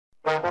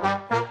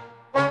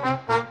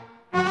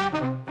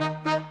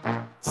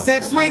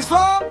6 weeks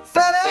long,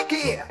 fella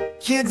gear.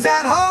 Kids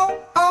at home,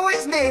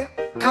 always near.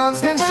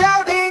 Constant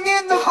shouting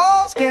in the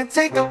halls. Can't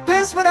take a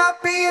piss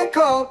without being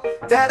cold.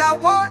 Dad, I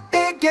want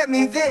it, get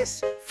me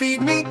this.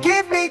 Feed me,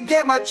 give me,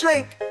 get my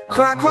drink.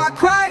 Cry, cry,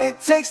 cry, it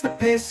takes the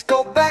piss.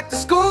 Go back to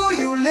school,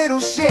 you little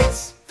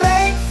shits.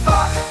 Thank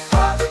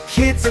fuck,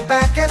 kids are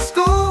back at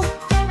school.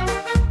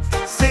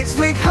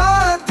 6-week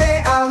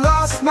holiday, I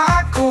lost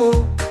my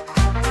cool.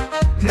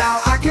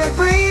 Now I can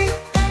breathe,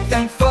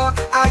 thank fuck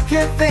I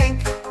can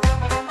think.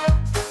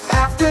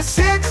 After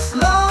 6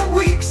 long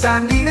weeks, I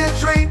need a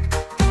drink.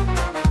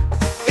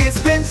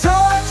 It's been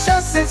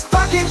torture since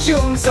fucking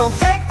June, so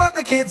thank fuck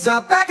the kids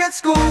are back at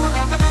school.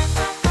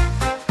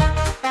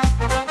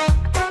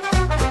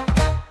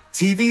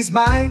 TV's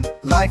mine,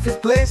 life is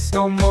bliss,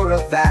 no more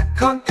of that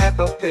cunt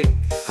ever pick.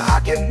 I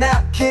can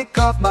nap, kick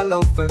off my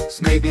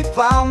loafers, maybe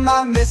plow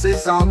my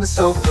missus on the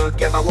sofa.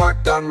 Get my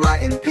work done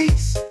right in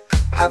peace.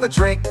 Have a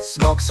drink,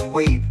 smoke some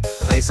weed,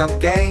 play some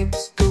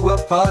games, do a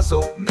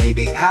puzzle,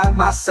 maybe have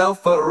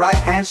myself a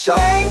right-hand shot.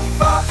 Thank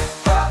fuck,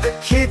 the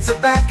kids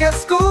are back at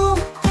school.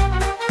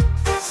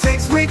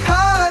 6-week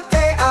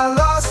holiday, I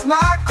lost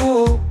my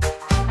cool.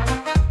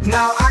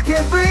 Now I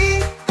can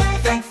breathe,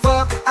 thank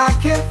fuck I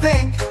can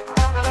think.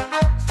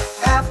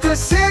 After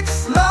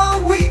 6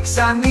 long weeks,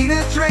 I need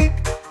a drink.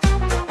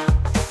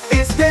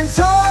 It's been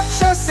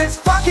torture since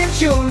fucking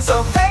June,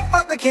 so thank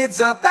fuck the kids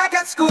are back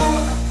at school.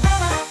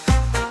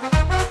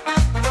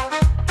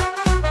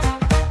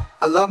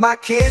 I love my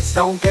kids,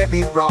 don't get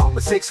me wrong,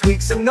 but 6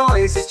 weeks of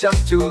noise is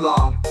just too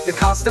long. The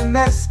constant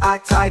mess I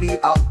tidy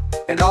up,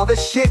 and all the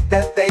shit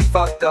that they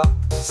fucked up.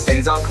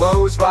 Stains on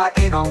clothes,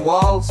 writing on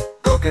walls,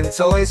 broken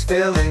toys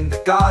filling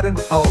the garden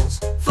with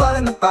holes,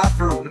 flooding the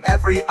bathroom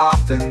every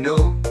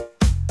afternoon.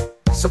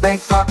 So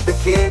thank fuck the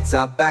kids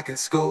are back at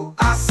school.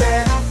 I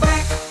said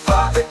thank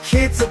fuck the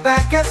kids are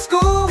back at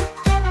school.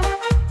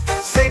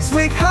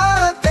 6-week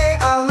holiday,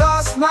 I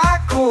lost my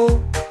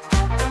cool.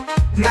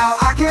 Now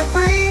I can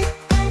breathe,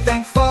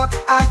 thank fuck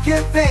I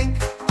can think.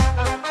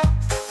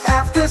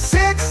 After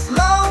 6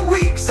 long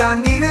weeks, I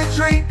need a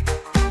drink.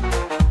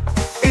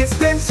 It's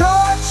been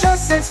torture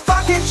since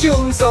fucking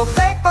June, so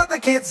thank fuck the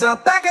kids are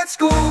back at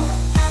school.